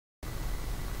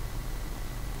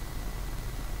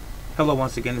Hello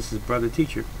once again, this is Brother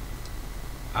Teacher.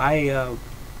 I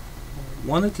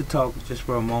wanted to talk just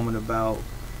for a moment about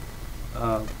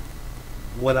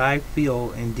what I feel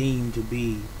and deem to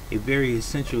be a very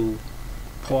essential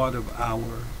part of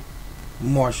our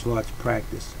martial arts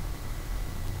practice,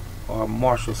 or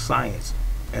martial science,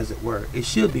 as it were. It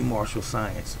should be martial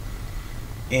science.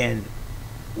 And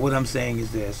what I'm saying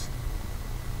is this: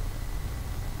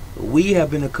 we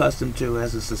have been accustomed to,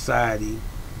 as a society,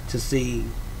 to see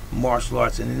martial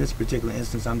arts, and in this particular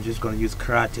instance I'm just going to use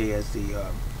karate as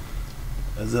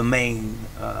the main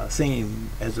theme,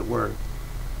 as it were,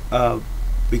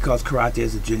 because karate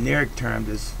is a generic term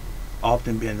that's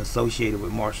often been associated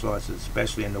with martial arts,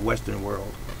 especially in the Western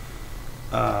world.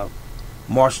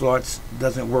 Martial arts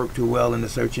doesn't work too well in the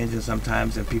search engine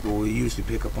sometimes, and people will usually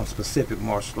pick up on specific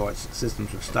martial arts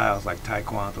systems or styles like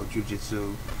taekwondo,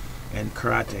 jiu-jitsu, and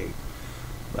karate.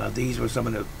 These were some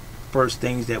of the first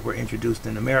things that were introduced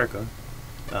in America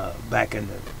back in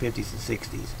the 50s and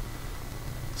 60s.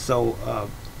 So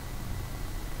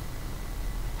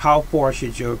how far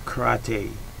should your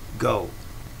karate go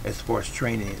as far as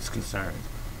training is concerned?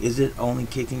 Is it only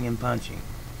kicking and punching,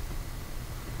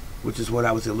 which is what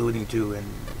I was alluding to in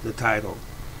the title?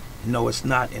 No, it's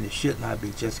not, and it should not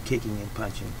be just kicking and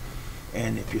punching.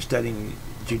 And if you're studying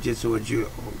jiu-jitsu or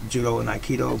judo and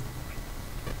aikido,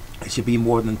 it should be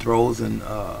more than throws and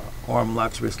arm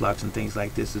locks, wrist locks, and things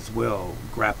like this as well,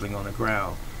 grappling on the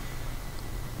ground.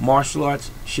 Martial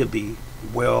arts should be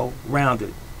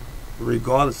well-rounded,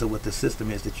 regardless of what the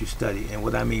system is that you study. And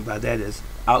what I mean by that is,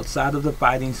 outside of the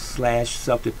fighting /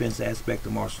 self-defense aspect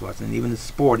of martial arts, and even the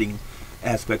sporting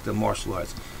aspect of martial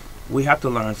arts, we have to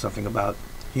learn something about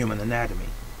human anatomy.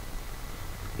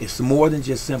 It's more than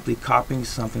just simply copying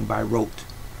something by rote,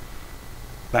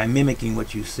 by mimicking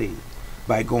what you see,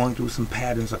 by going through some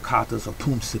patterns or katas or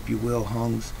pumps, if you will,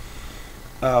 hungs.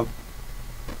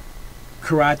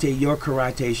 Karate, your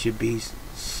karate should be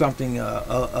something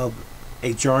of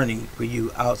a journey for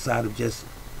you outside of just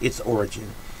its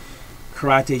origin.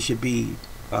 Karate should be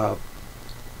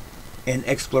an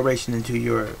exploration into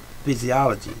your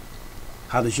physiology.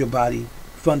 How does your body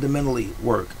fundamentally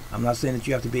work? I'm not saying that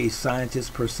you have to be a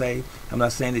scientist per se. I'm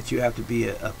not saying that you have to be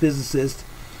a physicist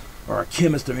or a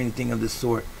chemist or anything of this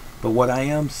sort. But what I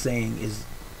am saying is,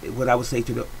 what I would say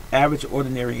to the average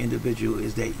ordinary individual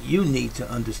is that you need to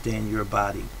understand your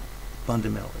body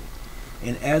fundamentally.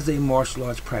 And as a martial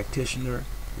arts practitioner,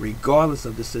 regardless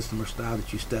of the system or style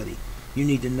that you study, you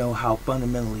need to know how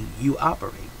fundamentally you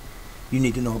operate. You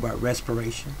need to know about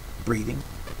respiration, breathing,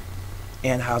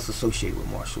 and how it's associated with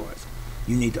martial arts.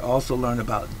 You need to also learn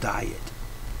about diet,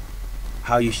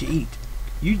 how you should eat.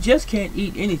 You just can't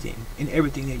eat anything and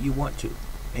everything that you want to.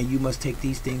 And you must take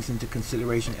these things into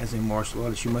consideration as a martial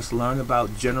artist. You must learn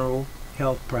about general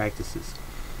health practices.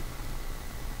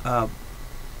 I'm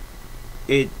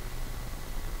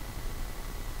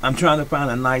trying to find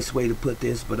a nice way to put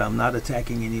this, but I'm not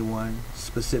attacking anyone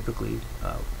specifically.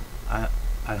 I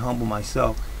humble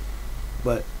myself,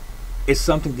 but it's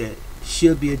something that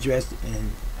should be addressed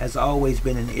and has always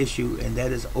been an issue, and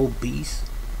that is obese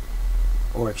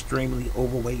or extremely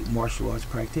overweight martial arts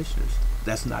practitioners.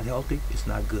 That's not healthy. It's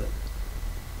not good.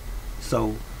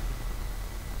 So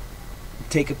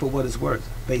take it for what it's worth,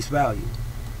 face value.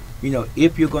 You know,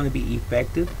 if you're going to be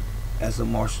effective as a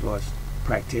martial arts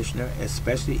practitioner,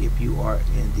 especially if you are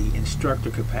in the instructor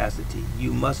capacity,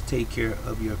 you must take care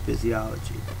of your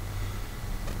physiology.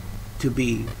 To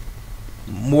be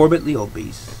morbidly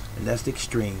obese, and that's the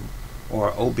extreme,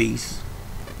 or obese,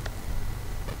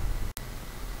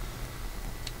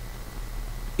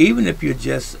 even if you're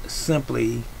just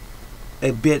simply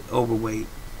a bit overweight,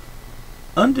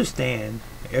 understand,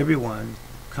 everyone,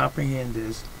 comprehend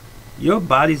this: your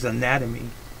body's anatomy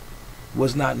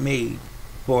was not made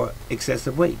for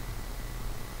excessive weight.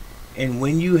 And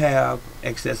when you have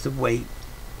excessive weight,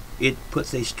 it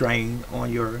puts a strain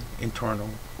on your internal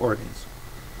organs.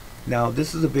 Now,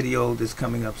 this is a video that's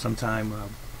coming up sometime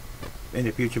in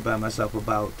the future by myself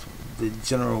about the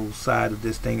general side of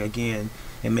this thing again,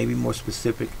 and maybe more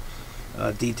specific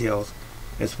details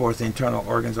as far as the internal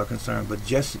organs are concerned. But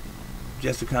just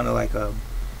to kind of like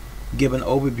give an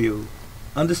overview,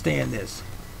 understand this: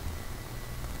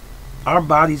 our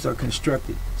bodies are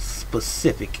constructed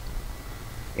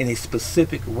in a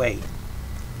specific way,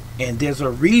 and there's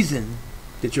a reason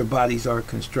that your bodies are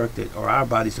constructed, or our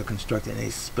bodies are constructed in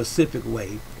a specific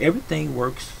way. Everything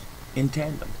works in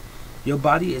tandem. Your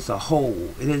body is a whole.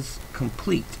 It is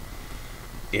complete.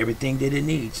 Everything that it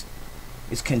needs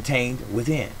is contained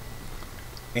within,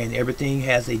 and everything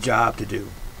has a job to do.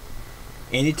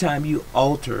 Anytime you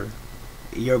alter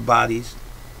your body's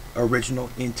original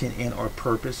intent and or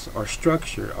purpose or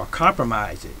structure or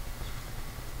compromise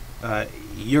it,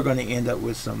 you're going to end up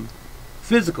with some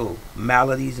physical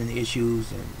maladies and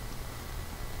issues and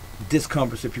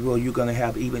discomforts, if you will. You're going to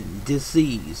have even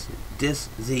disease.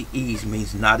 Disease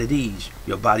means not at ease.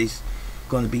 Your body's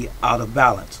going to be out of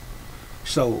balance.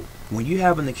 So when you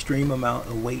have an extreme amount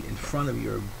of weight in front of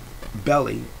your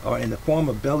belly or in the form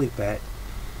of belly fat,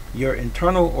 your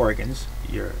internal organs,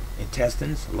 your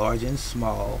intestines, large and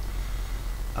small,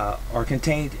 are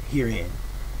contained herein.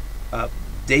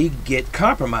 They get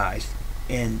compromised,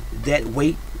 and that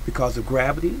weight, because of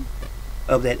gravity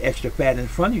of that extra fat in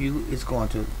front of you, is going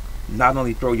to not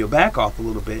only throw your back off a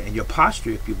little bit and your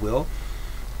posture, if you will,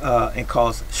 and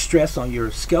cause stress on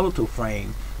your skeletal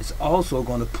frame. It's also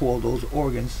going to pull those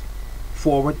organs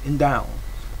forward and down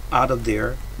out of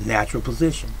their natural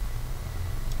position.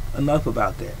 Enough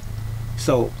about that.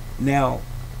 So now,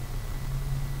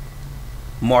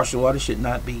 martial artists should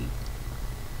not be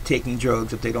taking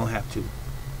drugs if they don't have to.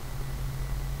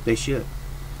 They should.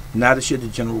 Neither should the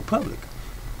general public.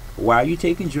 Why are you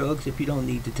taking drugs if you don't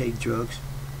need to take drugs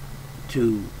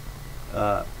to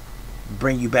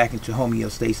bring you back into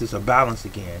homeostasis or balance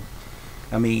again?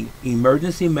 I mean,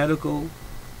 emergency medical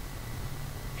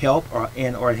help or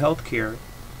health care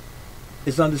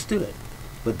is understood.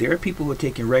 But there are people who are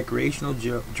taking recreational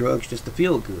drugs just to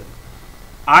feel good.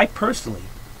 I personally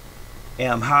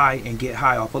am high and get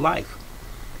high off of life.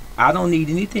 I don't need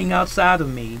anything outside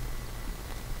of me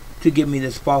to give me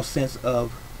this false sense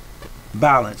of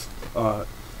balance or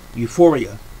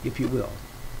euphoria, if you will.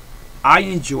 I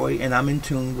enjoy and I'm in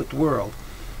tune with the world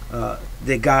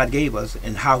that God gave us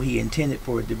and how He intended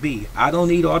for it to be. I don't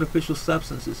need artificial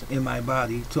substances in my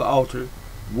body to alter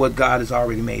what God has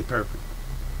already made perfect.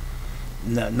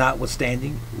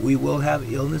 Notwithstanding, we will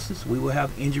have illnesses, we will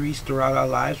have injuries throughout our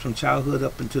lives from childhood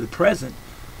up into the present,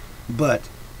 but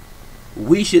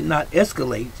we should not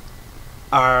escalate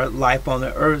our life on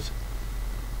the earth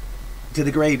to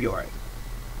the graveyard.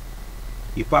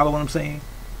 You follow what I'm saying?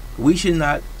 We should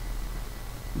not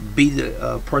be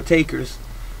the partakers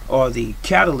or the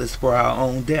catalyst for our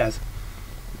own death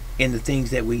in the things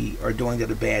that we are doing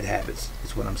that are bad habits,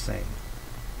 is what I'm saying.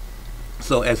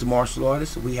 So as martial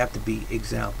artists, we have to be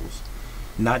examples,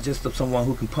 not just of someone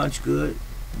who can punch good,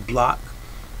 block,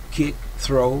 kick,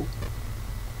 throw,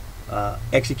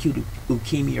 execute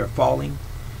leukemia or falling,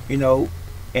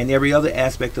 and every other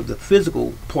aspect of the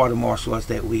physical part of martial arts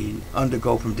that we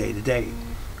undergo from day to day.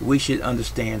 We should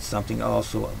understand something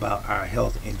also about our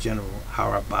health in general,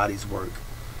 how our bodies work.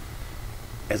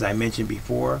 As I mentioned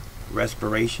before,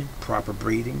 respiration, proper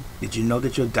breathing. Did you know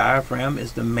that your diaphragm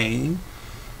is the main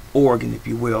organ, if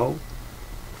you will,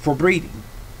 for breathing,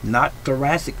 not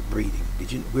thoracic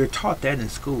breathing? We're taught that in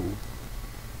school,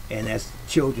 and as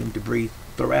children to breathe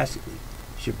thoracically,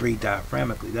 should breathe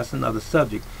diaphragmically. That's another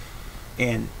subject.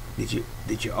 And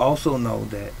did you also know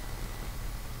that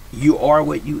you are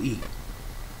what you eat?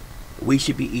 We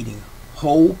should be eating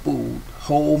whole food.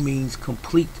 Whole means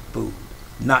complete food,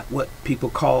 not what people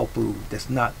call food. That's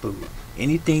not food.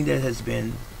 Anything that has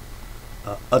been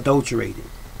adulterated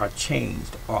or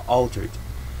changed or altered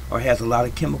or has a lot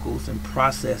of chemicals and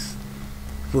processed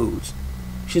foods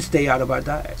should stay out of our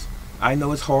diets. I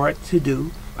know it's hard to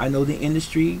do. I know the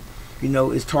industry,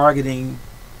 is targeting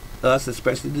us,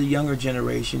 especially the younger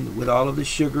generation, with all of the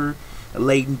sugar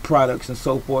laden products and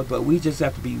so forth, but we just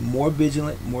have to be more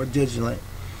vigilant and more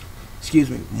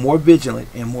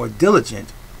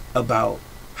diligent about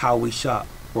how we shop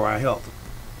for our health.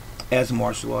 As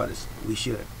martial artists, we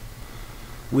should.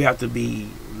 We have to be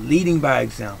leading by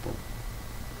example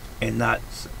and not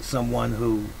someone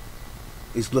who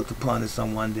is looked upon as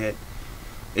someone that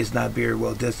is not very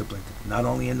well disciplined, not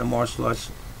only in the martial arts,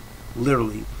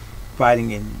 literally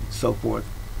fighting and so forth,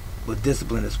 but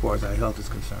discipline as far as our health is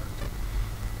concerned.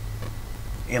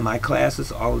 In my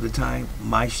classes, all of the time,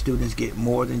 my students get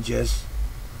more than just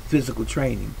physical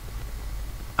training.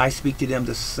 I speak to them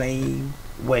the same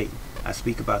way. I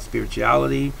speak about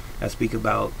spirituality. I speak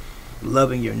about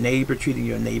loving your neighbor, treating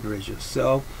your neighbor as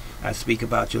yourself. I speak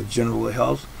about your general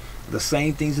health. The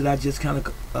same things that I just kind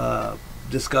of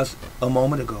discussed a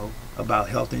moment ago about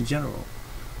health in general.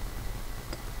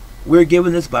 We're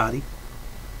given this body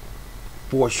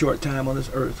for a short time on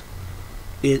this earth.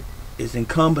 It is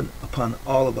incumbent upon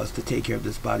all of us to take care of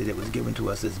this body that was given to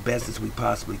us as best as we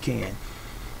possibly can.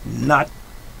 Not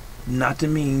to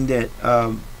mean that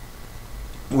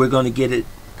we're going to get it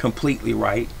completely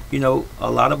right.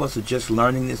 A lot of us are just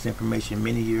learning this information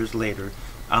many years later.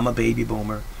 I'm a baby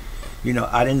boomer.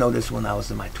 I didn't know this when I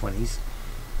was in my 20s,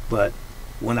 but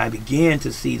when I began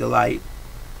to see the light,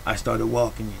 I started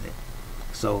walking in it.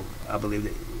 So I believe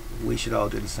that we should all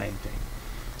do the same thing.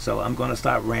 So I'm going to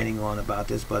stop ranting on about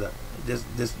this, but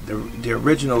the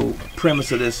original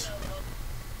premise of this,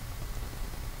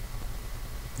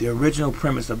 the original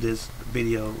premise of this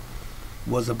video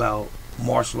was about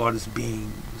martial artists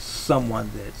being someone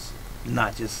that's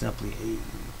not just simply a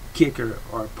kicker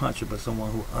or a puncher, but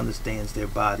someone who understands their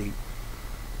body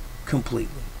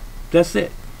completely. That's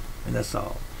it, and that's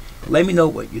all. Let me know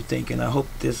what you think, and I hope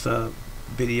this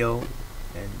video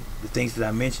and the things that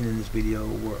I mentioned in this video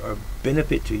were a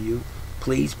benefit to you.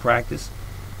 Please practice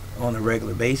on a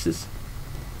regular basis.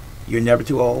 You're never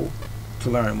too old to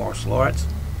learn martial arts.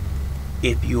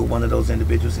 If you're one of those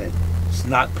individuals that's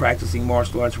not practicing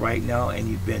martial arts right now and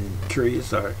you've been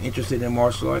curious or interested in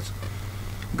martial arts,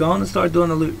 go on and start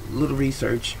doing a little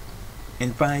research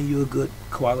and find you a good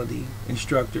quality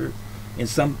instructor in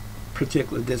some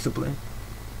particular discipline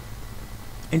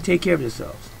and take care of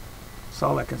yourselves. That's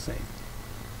all I can say.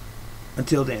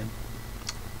 Until then,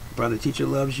 brother teacher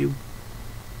loves you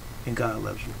and God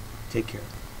loves you. Take care.